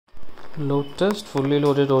Load test, fully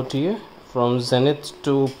loaded OTA from zenith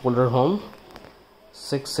to polar home.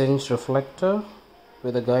 6-inch reflector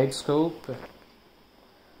with a guide scope,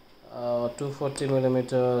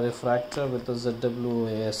 240mm refractor with the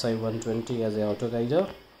ZW ASI 120 as an autoguider,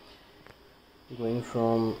 going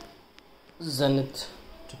from zenith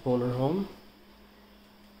to polar home.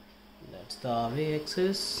 That's the RA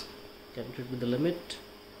axis, connected with the limit,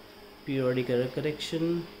 periodic error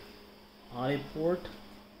correction, RA port.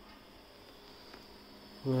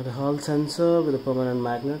 We have a Hall sensor with a permanent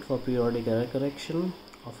magnet for periodic error correction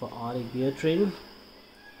of a RA gear train.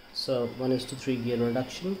 So 1:3 gear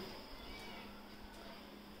reduction.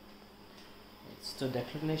 It's the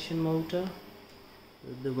declination motor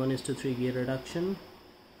with the 1:3 gear reduction.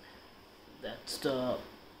 That's the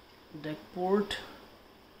deck port,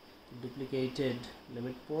 duplicated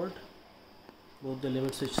limit port. Both the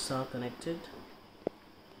limit switches are connected.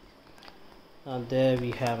 And there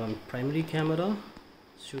we have a primary camera.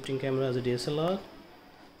 Shooting camera is a DSLR.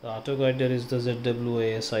 The autoguider is the ZW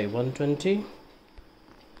ASI 120,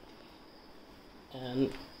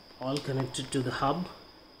 and all connected to the hub,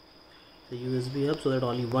 the USB hub, so that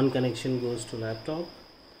only one connection goes to laptop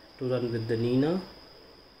to run with the NINA.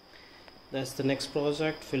 That's the next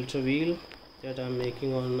project, filter wheel, that I'm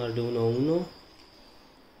making on Arduino Uno,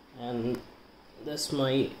 and that's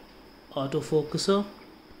my autofocuser.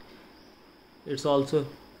 It's also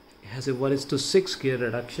has a 1:6 gear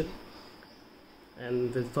reduction,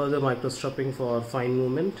 and with further microstripping for fine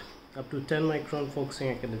movement. Up to 10 micron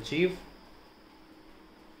focusing I can achieve.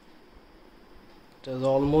 It has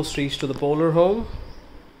almost reached to the polar home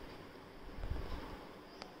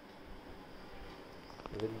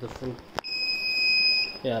with the full,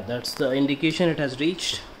 yeah, that's the indication it has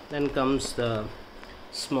reached. Then comes the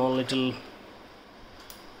small little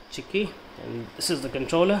chicky, and this is the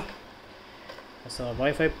controller. That's our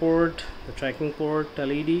Wi-Fi port, the tracking port,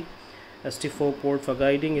 LED, ST4 port for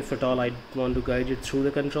guiding if at all I want to guide it through the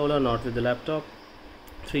controller, not with the laptop.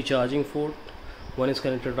 3 charging port, one is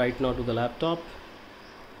connected right now to the laptop.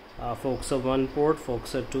 Focuser 1 port,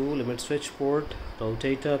 focuser 2, limit switch port,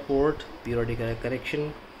 rotator port, periodic error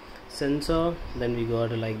correction sensor. Then we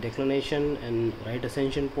got like declination and right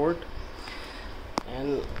ascension port.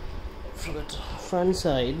 And from the front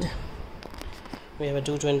side we have a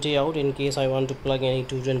 220 out in case I want to plug any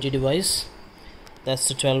 220 device. That's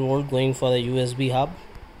the 12 volt going for the USB hub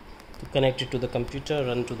to connect it to the computer,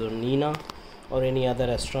 run to the NINA or any other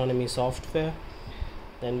astronomy software.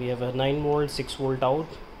 Then we have a 9 volt 6 volt out,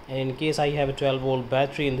 and in case I have a 12 volt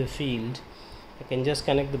battery in the field, I can just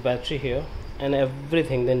connect the battery here, and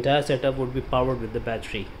everything, the entire setup would be powered with the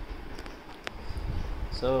battery.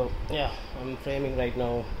 So yeah, I'm framing right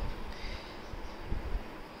now,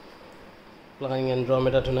 flying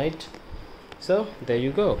Andromeda tonight. So there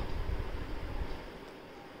you go.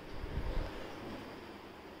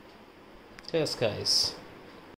 Yes guys.